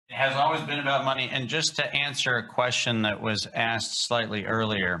It has always been about money. And just to answer a question that was asked slightly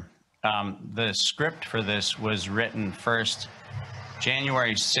earlier, the script for this was written first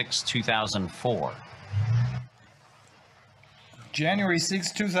January 6, 2004. January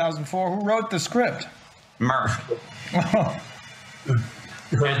 6, 2004. Who wrote the script? Merck.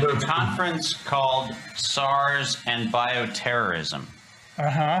 And a conference called SARS and Bioterrorism.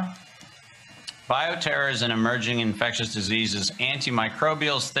 Bioterrorism and emerging infectious diseases,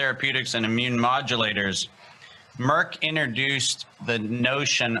 antimicrobials, therapeutics, and immune modulators. Merck introduced the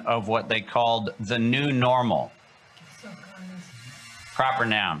notion of what they called the new normal. Proper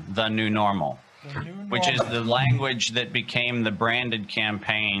noun, the new normal, which is the language that became the branded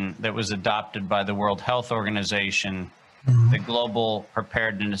campaign that was adopted by the World Health Organization, the Global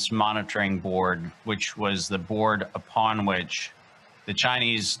Preparedness Monitoring Board, which was the board upon which the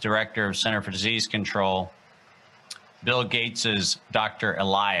Chinese director of Center for Disease Control, Bill Gates's Dr.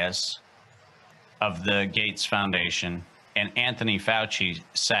 Elias of the Gates Foundation, and Anthony Fauci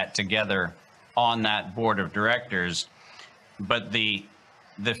sat together on that board of directors. But the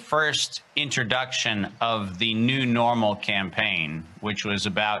first introduction of the new normal campaign, which was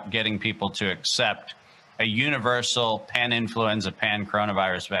about getting people to accept a universal pan-influenza,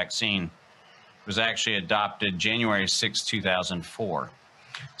 pan-coronavirus vaccine, was actually adopted January 6, 2004.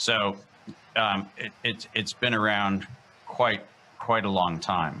 So it's been around quite a long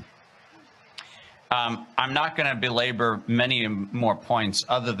time. I'm not going to belabor many more points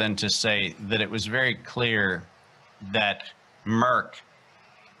other than to say that it was very clear that Merck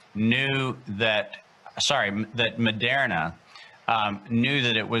knew that, that Moderna knew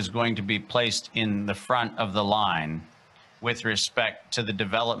that it was going to be placed in the front of the line with respect to the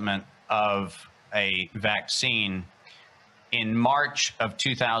development of a vaccine in March of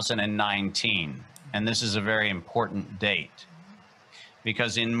 2019. And this is a very important date,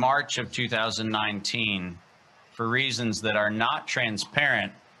 because in March of 2019, for reasons that are not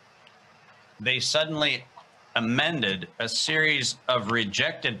transparent, they suddenly amended a series of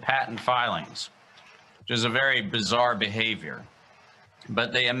rejected patent filings, which is a very bizarre behavior.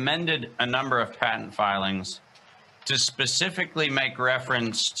 But they amended a number of patent filings to specifically make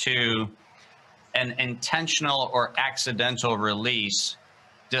reference to an intentional or accidental release,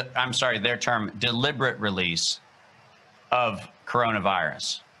 I'm sorry, their term, deliberate release of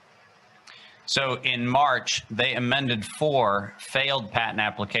coronavirus. So in March, they amended 4 failed patent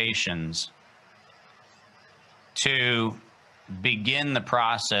applications to begin the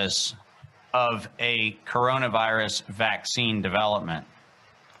process of a coronavirus vaccine development.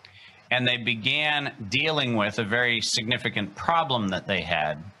 And they began dealing with a very significant problem that they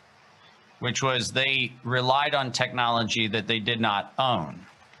had, which was they relied on technology that they did not own.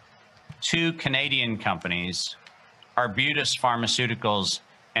 2 Canadian companies, Arbutus Pharmaceuticals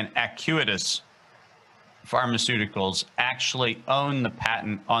and Acuitas Pharmaceuticals, actually own the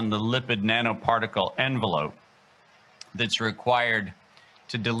patent on the lipid nanoparticle envelope that's required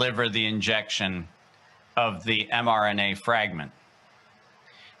to deliver the injection of the mRNA fragment.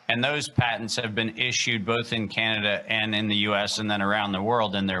 And those patents have been issued both in Canada and in the US and then around the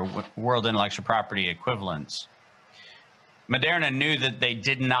world in their world intellectual property equivalents. Moderna knew that they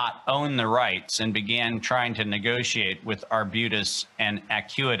did not own the rights and began trying to negotiate with Arbutus and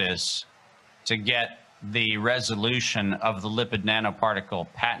Acuitas to get the resolution of the lipid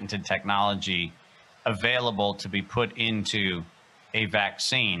nanoparticle patented technology available to be put into a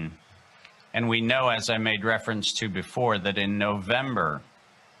vaccine. And we know, as I made reference to before, that in November,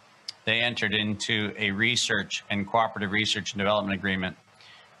 they entered into a research and cooperative research and development agreement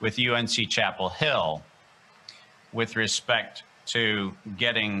with UNC Chapel Hill with respect to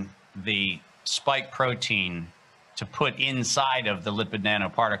getting the spike protein to put inside of the lipid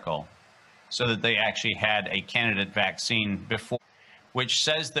nanoparticle so that they actually had a candidate vaccine before, which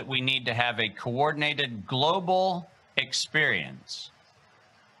says that we need to have a coordinated global experience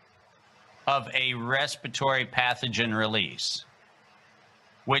of a respiratory pathogen release,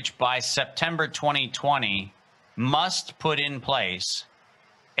 which by September 2020 must put in place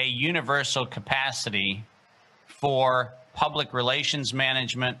a universal capacity for public relations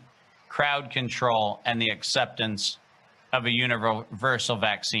management, crowd control, and the acceptance of a universal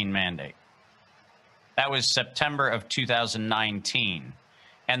vaccine mandate. That was September of 2019.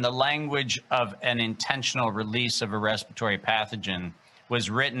 And the language of an intentional release of a respiratory pathogen was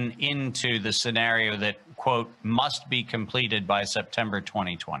written into the scenario that, quote, must be completed by September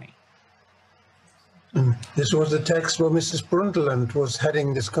 2020. This was the text where Mrs. Brundtland was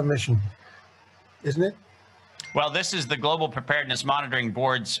heading this commission, isn't it? Well, this is the Global Preparedness Monitoring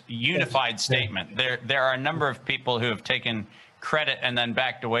Board's unified statement. There are a number of people who have taken credit and then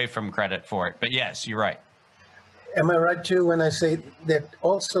backed away from credit for it. But yes, you're right. Am I right too when I say that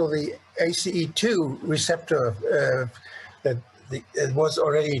also the ACE2 receptor it was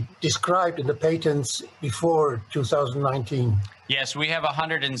already described in the patents before 2019? Yes, we have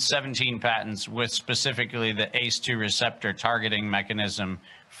 117 patents with specifically the ACE2 receptor targeting mechanism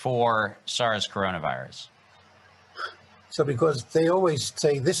for SARS coronavirus. So because they always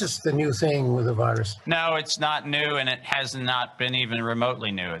say this is the new thing with the virus. No, it's not new, and it has not been even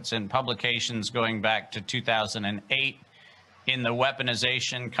remotely new. It's in publications going back to 2008 in the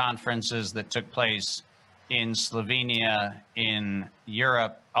weaponization conferences that took place in Slovenia, in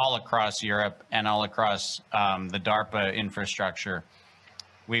Europe, all across Europe, and all across the DARPA infrastructure.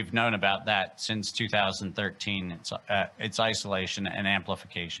 We've known about that since 2013. It's isolation and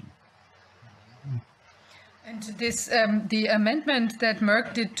amplification. And this, the amendment that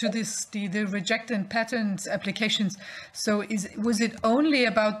Merck did to this, the rejected patent applications. So was it only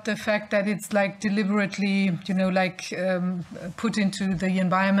about the fact that it's like deliberately, you know, like put into the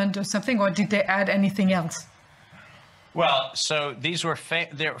environment or something, or did they add anything else? Well, so these were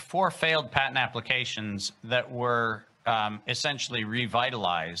there were 4 failed patent applications that were essentially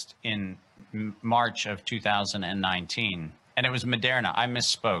revitalized in March of 2019. And it was Moderna. I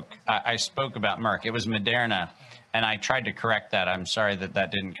misspoke. I spoke about Merck. It was Moderna, and I tried to correct that. I'm sorry that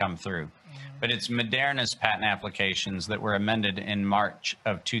that didn't come through. But it's Moderna's patent applications that were amended in March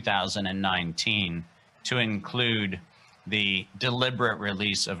of 2019 to include the deliberate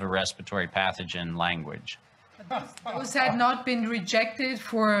release of a respiratory pathogen language. Those had not been rejected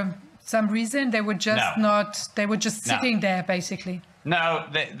for some reason. They were just they were just sitting there, basically. No,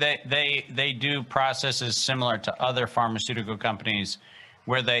 they do processes similar to other pharmaceutical companies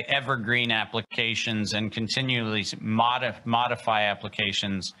where they evergreen applications and continually modify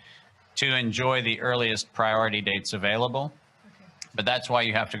applications to enjoy the earliest priority dates available. Okay. But that's why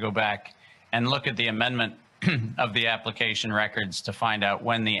you have to go back and look at the amendment of the application records to find out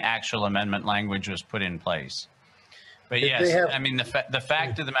when the actual amendment language was put in place. But yes, I mean, the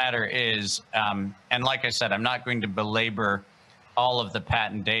fact of the matter is, and like I said, I'm not going to belabor all of the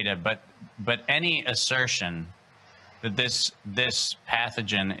patent data, but any assertion that this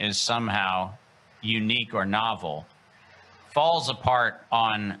pathogen is somehow unique or novel falls apart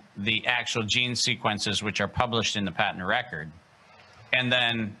on the actual gene sequences which are published in the patent record, and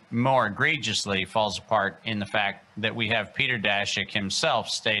then more egregiously falls apart in the fact that we have Peter Daszak himself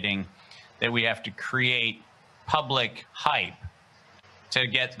stating that we have to create public hype to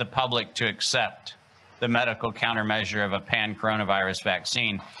get the public to accept the medical countermeasure of a pan-coronavirus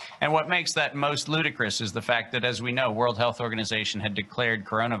vaccine. And what makes that most ludicrous is the fact that, as we know, World Health Organization had declared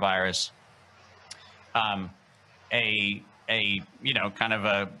coronavirus you know, kind of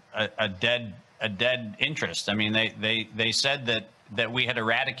a dead interest. I mean, they said that we had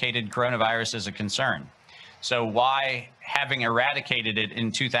eradicated coronavirus as a concern. So why, having eradicated it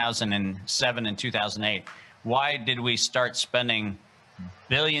in 2007 and 2008, why did we start spending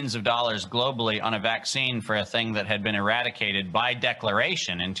billions of dollars globally on a vaccine for a thing that had been eradicated by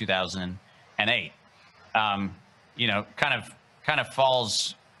declaration in 2008? You know, kind of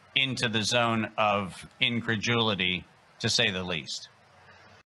falls into the zone of incredulity, to say the least.